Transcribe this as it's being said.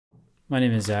My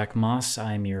name is Zach Moss.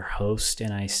 I'm your host,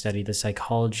 and I study the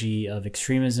psychology of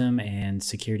extremism and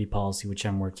security policy, which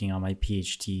I'm working on my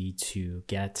PhD to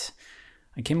get.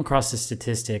 I came across a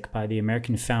statistic by the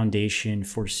American Foundation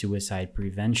for Suicide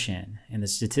Prevention, and the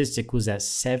statistic was that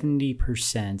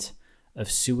 70%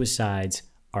 of suicides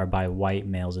are by white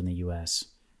males in the US.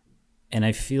 And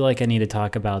I feel like I need to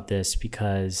talk about this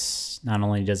because not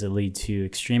only does it lead to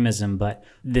extremism, but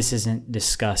this isn't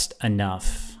discussed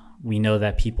enough. We know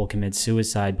that people commit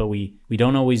suicide, but we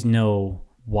don't always know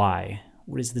why.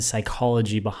 What is the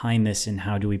psychology behind this, and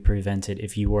how do we prevent it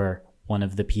if you were one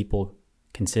of the people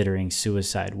considering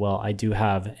suicide? Well, I do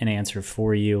have an answer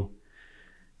for you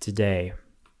today.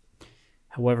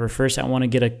 However, first I want to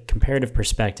get a comparative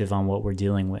perspective on what we're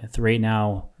dealing with. Right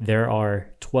now, there are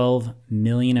 12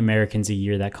 million Americans a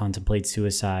year that contemplate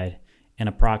suicide and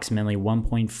approximately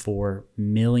 1.4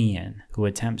 million who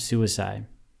attempt suicide.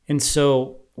 And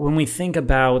so when we think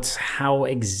about how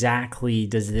exactly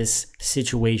does this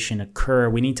situation occur,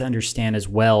 we need to understand as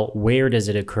well, where does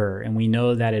it occur? And we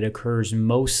know that it occurs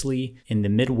mostly in the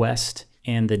Midwest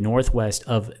and the Northwest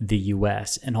of the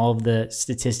US. And all of the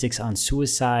statistics on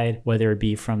suicide, whether it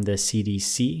be from the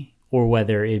CDC or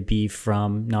whether it be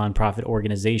from nonprofit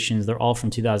organizations, they're all from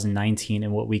 2019.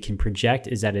 And what we can project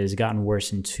is that it has gotten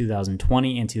worse in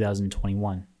 2020 and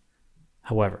 2021.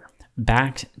 However,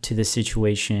 back to the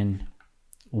situation.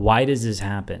 Why does this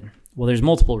happen? Well, there's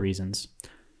multiple reasons.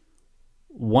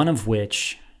 One of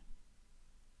which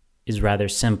is rather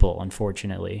simple,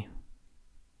 unfortunately,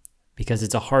 because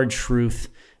it's a hard truth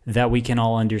that we can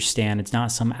all understand. It's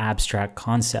not some abstract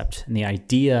concept. And the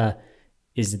idea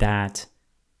is that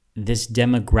this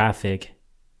demographic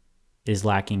is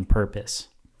lacking purpose.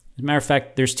 As a matter of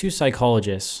fact, there's two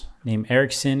psychologists named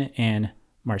Erikson and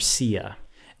Marcia.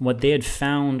 And what they had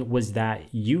found was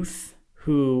that youth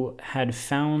who had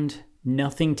found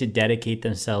nothing to dedicate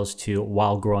themselves to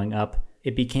while growing up,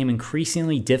 it became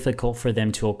increasingly difficult for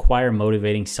them to acquire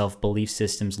motivating self-belief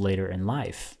systems later in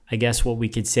life. I guess what we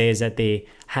could say is that they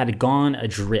had gone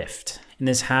adrift. And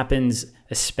this happens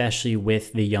especially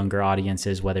with the younger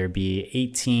audiences, whether it be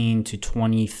 18 to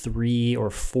 23 or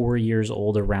 4 years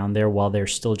old, around there, while they're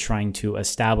still trying to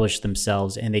establish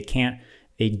themselves, and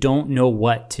they don't know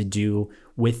what to do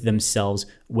with themselves,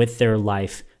 with their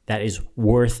life, that is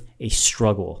worth a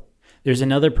struggle. There's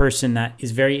another person that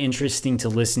is very interesting to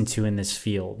listen to in this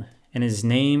field, and his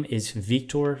name is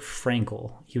Viktor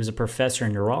Frankl. He was a professor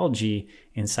in neurology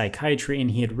and psychiatry,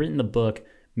 and he had written the book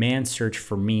Man's Search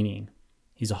for Meaning.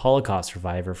 He's a Holocaust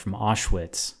survivor from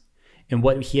Auschwitz. And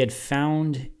what he had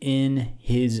found in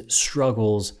his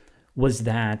struggles was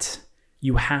that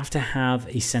you have to have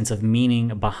a sense of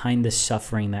meaning behind the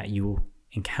suffering that you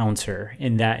encounter,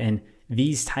 and that in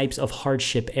these types of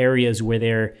hardship areas where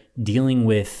they're dealing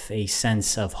with a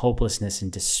sense of hopelessness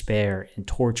and despair and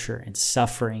torture and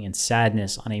suffering and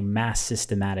sadness on a mass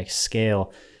systematic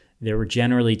scale, there were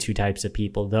generally two types of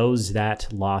people: those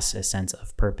that lost a sense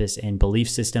of purpose and belief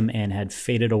system and had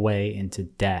faded away into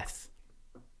death.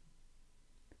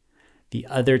 The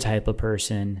other type of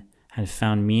person had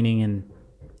found meaning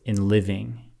in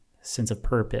living, a sense of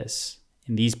purpose.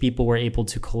 And these people were able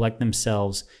to collect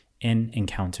themselves and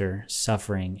encounter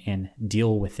suffering and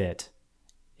deal with it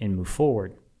and move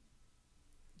forward.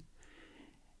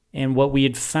 And what we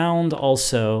had found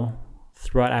also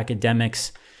throughout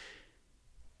academics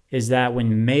is that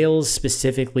when males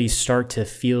specifically start to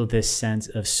feel this sense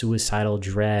of suicidal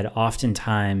dread,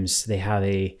 oftentimes they have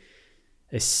a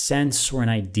sense or an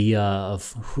idea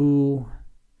of who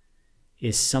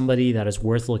is somebody that is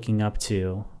worth looking up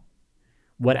to,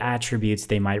 what attributes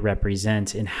they might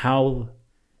represent, and how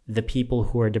the people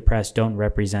who are depressed don't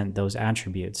represent those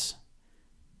attributes.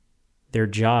 Their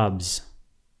jobs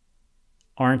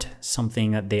aren't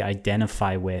something that they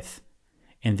identify with,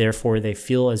 and therefore they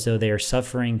feel as though they are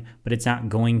suffering, but it's not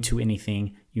going to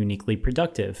anything uniquely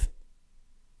productive.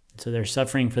 So they're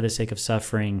suffering for the sake of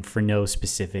suffering for no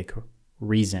specific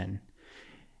reason.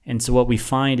 And so what we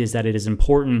find is that it is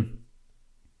important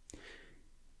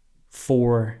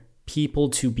for people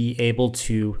to be able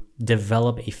to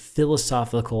develop a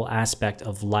philosophical aspect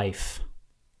of life,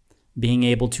 being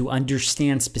able to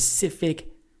understand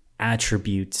specific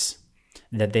attributes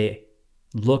that they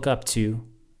look up to,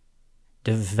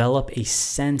 develop a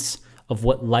sense of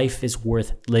what life is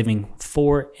worth living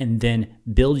for, and then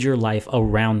build your life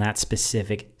around that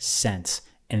specific sense.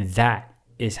 And that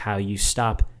is how you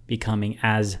stop becoming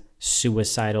as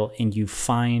suicidal and you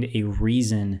find a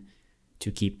reason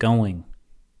to keep going.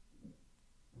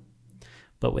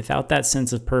 But without that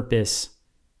sense of purpose,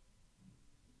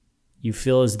 you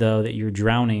feel as though that you're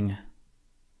drowning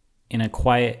in a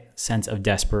quiet sense of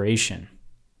desperation.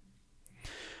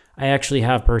 I actually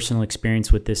have personal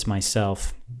experience with this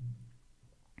myself.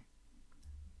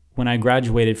 When I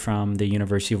graduated from the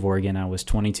University of Oregon, I was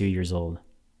 22 years old.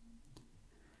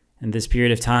 In this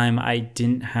period of time, I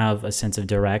didn't have a sense of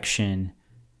direction,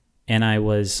 and I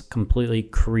was completely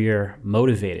career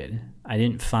motivated. I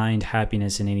didn't find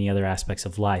happiness in any other aspects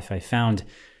of life. I found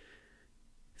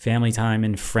family time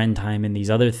and friend time and these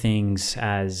other things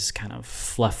as kind of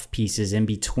fluff pieces in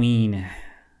between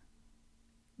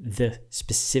the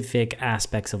specific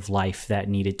aspects of life that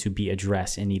needed to be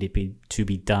addressed and needed to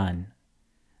be done.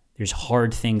 There's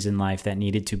hard things in life that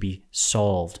needed to be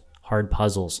solved, hard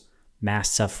puzzles,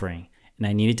 mass suffering, and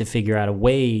I needed to figure out a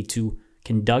way to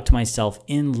conduct myself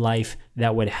in life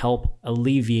that would help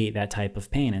alleviate that type of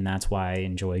pain, and that's why I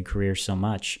enjoy career so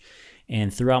much.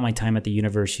 And throughout my time at the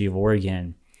University of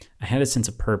Oregon, I had a sense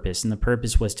of purpose, and the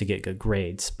purpose was to get good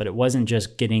grades, but it wasn't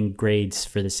just getting grades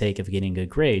for the sake of getting good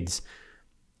grades.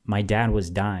 My dad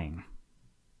was dying.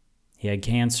 He had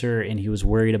cancer, and he was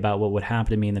worried about what would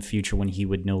happen to me in the future when he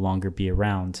would no longer be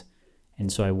around.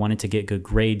 And so I wanted to get good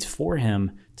grades for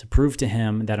him to prove to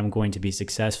him that I'm going to be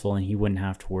successful and he wouldn't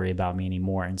have to worry about me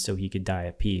anymore, and so he could die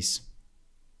at peace.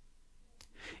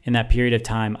 In that period of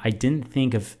time, I didn't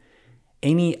think of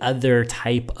any other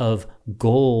type of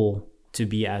goal to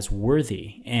be as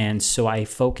worthy. And so I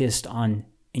focused on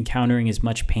encountering as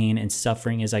much pain and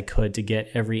suffering as I could to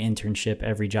get every internship,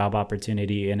 every job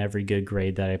opportunity, and every good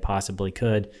grade that I possibly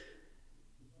could,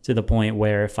 to the point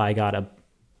where if I got a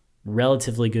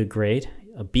relatively good grade,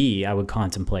 a B, I would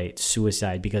contemplate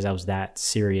suicide because I was that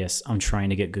serious on trying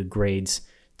to get good grades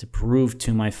to prove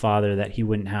to my father that he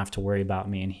wouldn't have to worry about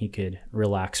me and he could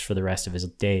relax for the rest of his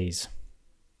days.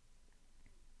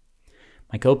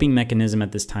 My coping mechanism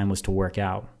at this time was to work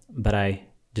out, but I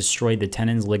destroyed the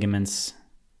tendons, ligaments,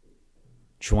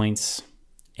 joints,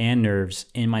 and nerves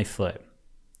in my foot,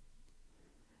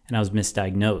 and I was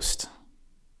misdiagnosed.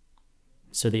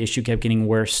 So the issue kept getting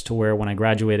worse to where when I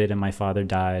graduated and my father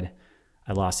died,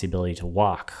 I lost the ability to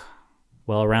walk.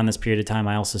 Well, around this period of time,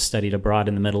 I also studied abroad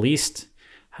in the Middle East,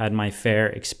 had my fair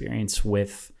experience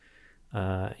with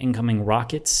incoming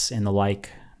rockets and the like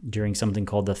during something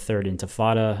called the Third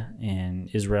Intifada in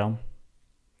Israel.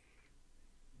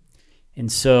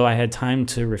 And so I had time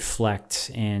to reflect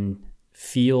and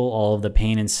feel all of the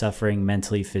pain and suffering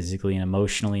mentally, physically, and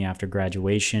emotionally after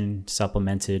graduation,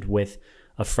 supplemented with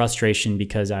a frustration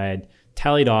because I had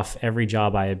tallied off every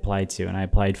job I applied to, and I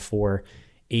applied for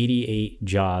 88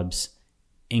 jobs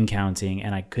in counting,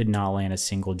 and I could not land a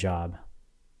single job.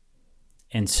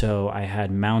 And so I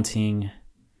had mounting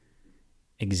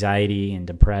anxiety and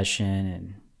depression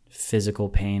and physical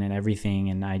pain and everything,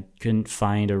 and I couldn't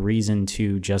find a reason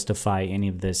to justify any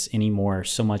of this anymore,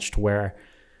 so much to where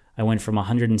I went from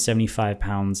 175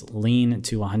 pounds lean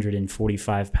to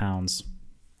 145 pounds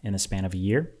in the span of a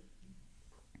year.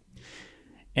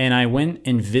 And I went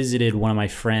and visited one of my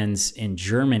friends in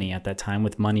Germany at that time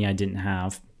with money I didn't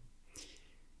have.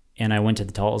 And I went to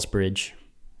the tallest bridge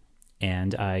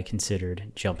and I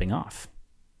considered jumping off.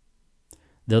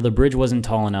 Though the bridge wasn't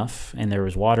tall enough and there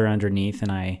was water underneath,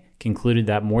 and I concluded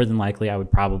that more than likely I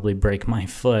would probably break my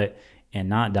foot and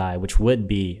not die, which would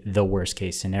be the worst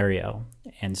case scenario.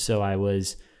 And so I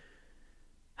was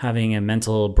having a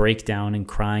mental breakdown and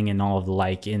crying and all of the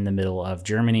like in the middle of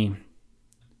Germany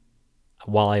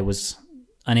while I was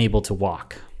unable to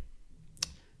walk.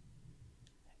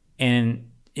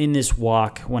 And in this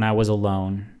walk, when I was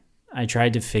alone, I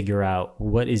tried to figure out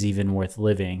what is even worth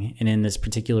living. And in this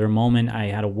particular moment, I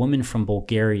had a woman from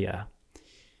Bulgaria.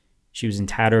 She was in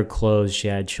tattered clothes. She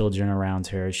had children around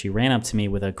her. She ran up to me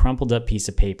with a crumpled up piece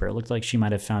of paper. It looked like she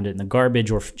might have found it in the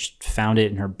garbage or found it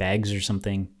in her bags or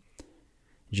something.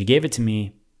 She gave it to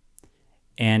me,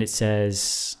 and it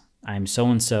says, "I'm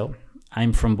so-and-so.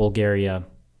 I'm from Bulgaria.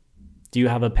 Do you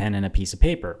have a pen and a piece of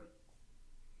paper?"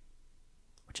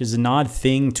 Which is an odd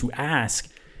thing to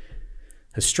ask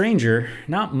a stranger,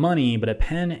 not money, but a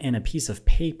pen and a piece of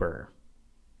paper.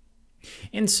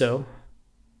 And so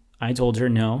I told her,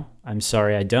 "No, I'm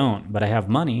sorry, I don't, but I have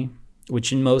money,"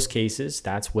 which in most cases,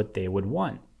 that's what they would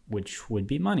want, which would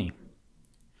be money.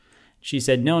 She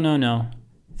said, no,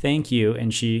 thank you.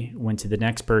 And she went to the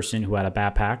next person who had a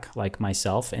backpack like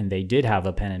myself, and they did have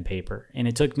a pen and paper. And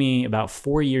it took me about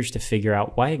 4 years to figure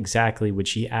out why exactly would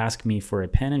she ask me for a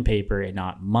pen and paper and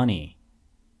not money.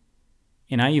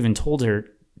 And I even told her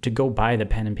to go buy the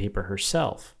pen and paper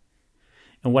herself.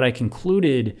 And what I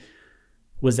concluded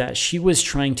was that she was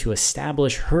trying to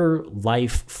establish her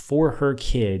life for her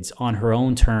kids on her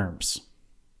own terms,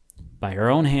 by her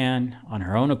own hand, on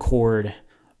her own accord,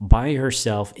 by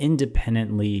herself,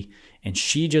 independently, and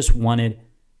she just wanted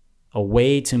a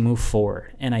way to move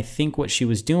forward. And I think what she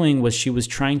was doing was she was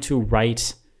trying to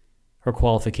write her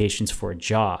qualifications for a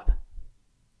job.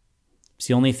 It's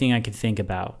the only thing I could think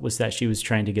about was that she was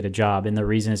trying to get a job. And the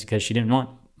reason is because she didn't want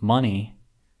money,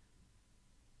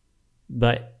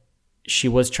 but she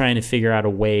was trying to figure out a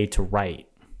way to write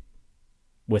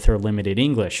with her limited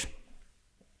English.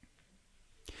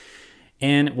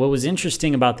 And what was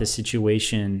interesting about this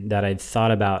situation that I'd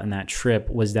thought about in that trip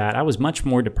was that I was much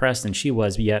more depressed than she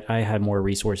was, yet I had more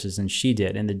resources than she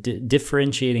did. And the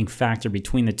differentiating factor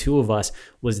between the two of us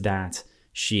was that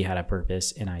she had a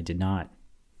purpose and I did not.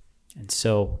 And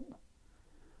so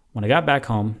when I got back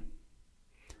home,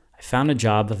 I found a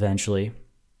job eventually.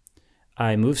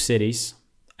 I moved cities.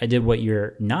 I did what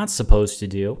you're not supposed to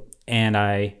do, and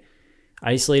I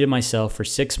isolated myself for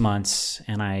 6 months,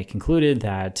 and I concluded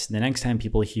that the next time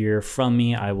people hear from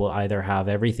me, I will either have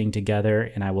everything together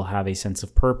and I will have a sense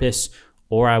of purpose,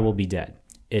 or I will be dead.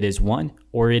 It is one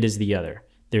or it is the other.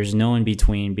 There's no in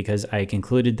between, because I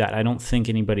concluded that I don't think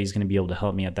anybody's going to be able to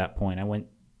help me at that point. I went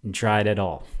and tried it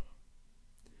all.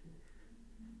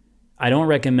 I don't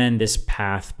recommend this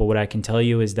path, but what I can tell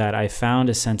you is that I found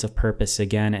a sense of purpose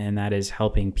again, and that is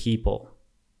helping people.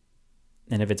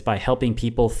 And if it's by helping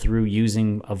people through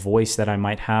using a voice that I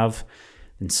might have,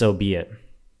 then so be it.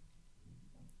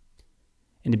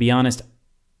 And to be honest,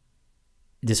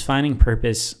 does finding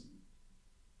purpose,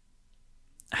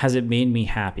 has it made me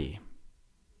happy?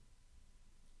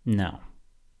 No.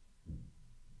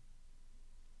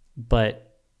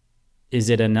 But is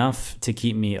it enough to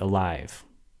keep me alive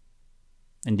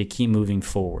and to keep moving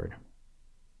forward?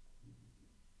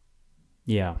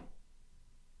 Yeah,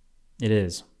 it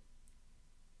is.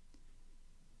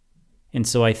 And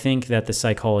so I think that the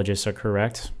psychologists are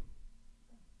correct.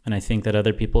 And I think that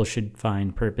other people should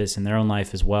find purpose in their own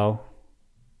life as well,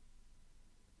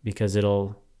 because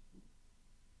it'll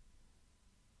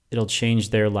change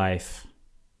their life.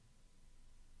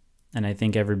 And I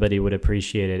think everybody would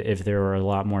appreciate it if there were a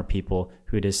lot more people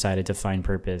who decided to find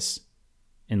purpose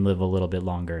and live a little bit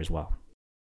longer as well.